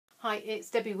Hi, it's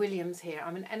Debbie Williams here.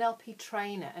 I'm an NLP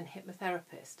trainer and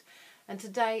hypnotherapist, and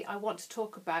today I want to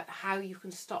talk about how you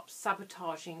can stop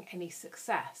sabotaging any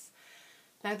success.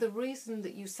 Now, the reason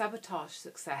that you sabotage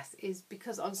success is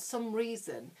because on some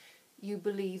reason you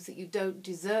believe that you don't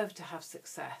deserve to have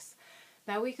success.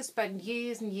 Now, we could spend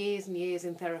years and years and years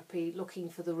in therapy looking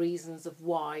for the reasons of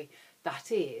why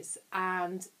that is,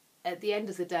 and at the end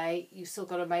of the day, you've still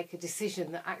got to make a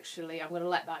decision that actually I'm going to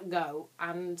let that go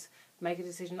and make a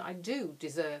decision I do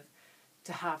deserve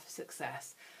to have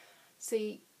success.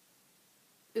 See,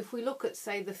 if we look at,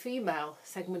 say, the female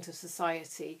segment of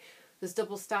society, there's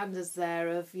double standards there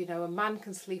of, you know, a man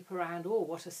can sleep around, oh,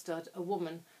 what a stud, a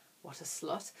woman, what a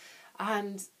slut.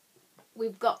 And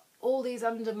we've got all these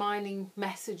undermining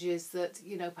messages that,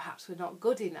 you know, perhaps we're not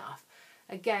good enough.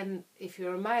 Again, if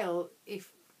you're a male,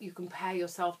 if you compare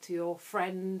yourself to your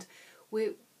friend,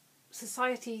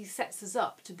 society sets us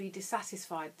up to be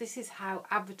dissatisfied. This is how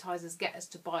advertisers get us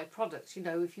to buy products. You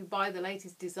know, if you buy the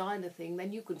latest designer thing,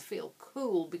 then you can feel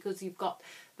cool because you've got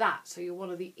that, so you're one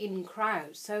of the in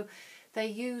crowd. So they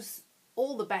use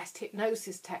all the best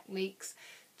hypnosis techniques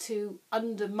to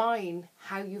undermine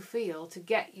how you feel, to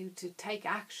get you to take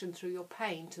action through your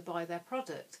pain to buy their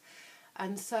product.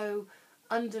 And so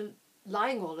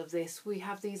underlying all of this, we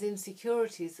have these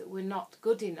insecurities that we're not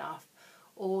good enough,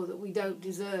 or that we don't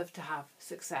deserve to have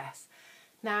success.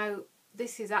 Now,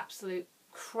 this is absolute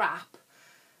crap,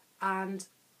 and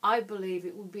I believe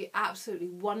it would be absolutely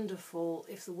wonderful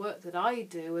if the work that I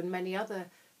do and many other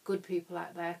good people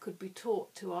out there could be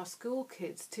taught to our school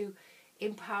kids to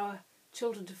empower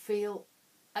children to feel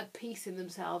at peace in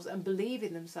themselves and believe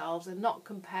in themselves and not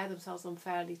compare themselves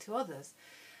unfairly to others.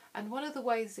 And one of the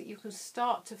ways that you can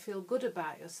start to feel good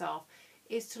about yourself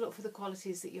is to look for the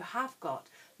qualities that you have got.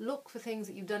 Look for things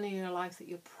that you've done in your life that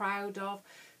you're proud of,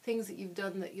 things that you've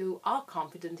done that you are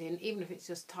confident in, even if it's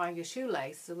just tying your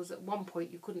shoelace. There was at one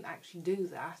point you couldn't actually do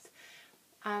that.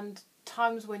 And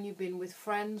times when you've been with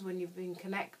friends, when you've been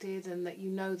connected, and that you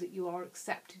know that you are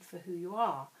accepted for who you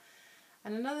are.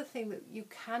 And another thing that you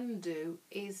can do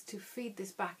is to feed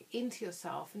this back into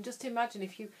yourself. And just imagine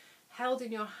if you held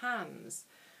in your hands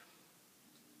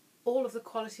all of the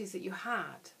qualities that you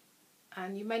had,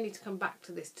 and you may need to come back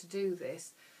to this to do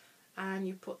this, and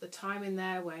you put the time in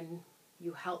there when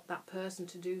you helped that person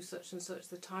to do such and such,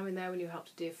 the time in there when you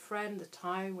helped a dear friend, the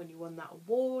time when you won that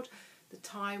award, the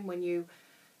time when you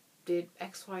did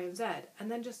X, Y and Z, and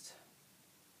then just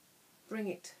bring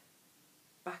it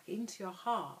back into your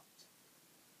heart.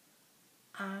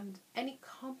 And any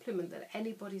compliment that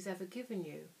anybody's ever given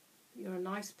you, that you're a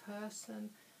nice person,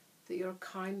 that you're a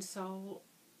kind soul,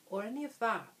 or any of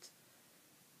that,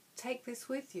 take this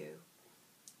with you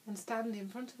and stand in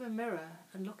front of a mirror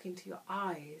and look into your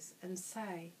eyes and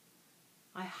say,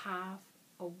 I have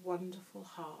a wonderful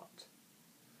heart.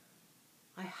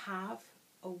 I have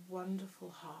a wonderful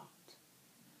heart.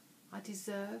 I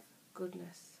deserve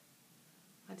goodness.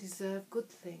 I deserve good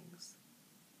things.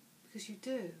 Because you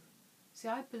do. See,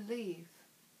 I believe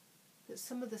that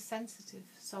some of the sensitive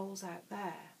souls out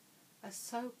there are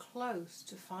so close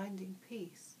to finding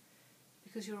peace.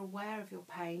 Because you're aware of your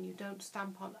pain, you don't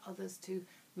stamp on others to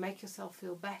make yourself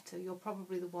feel better. You're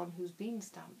probably the one who's been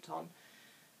stamped on.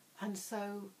 And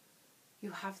so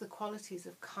you have the qualities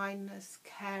of kindness,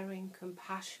 caring,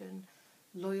 compassion,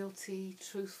 loyalty,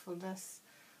 truthfulness,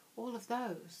 all of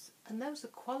those. And those are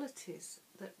qualities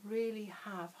that really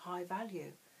have high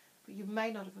value. But you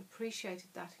may not have appreciated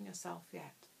that in yourself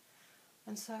yet.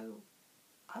 And so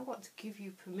I want to give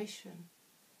you permission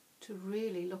to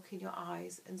really look in your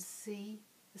eyes and see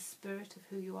the spirit of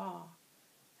who you are,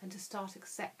 and to start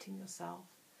accepting yourself,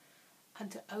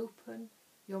 and to open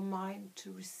your mind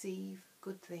to receive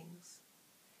good things.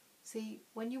 See,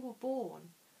 when you were born,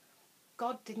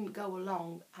 God didn't go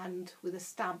along and with a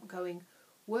stamp going,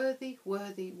 worthy,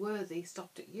 worthy, worthy,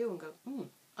 stopped at you and go,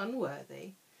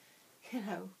 unworthy. You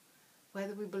know,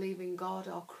 whether we believe in God,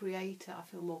 our creator, I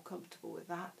feel more comfortable with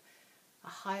that, a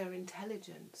higher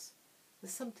intelligence.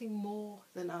 There's something more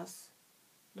than us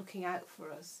looking out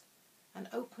for us. And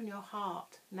open your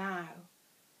heart now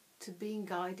to being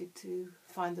guided to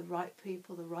find the right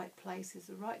people, the right places,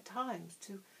 the right times,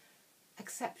 to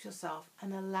accept yourself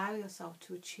and allow yourself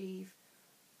to achieve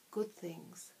good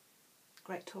things.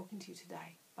 Great talking to you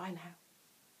today. Bye now.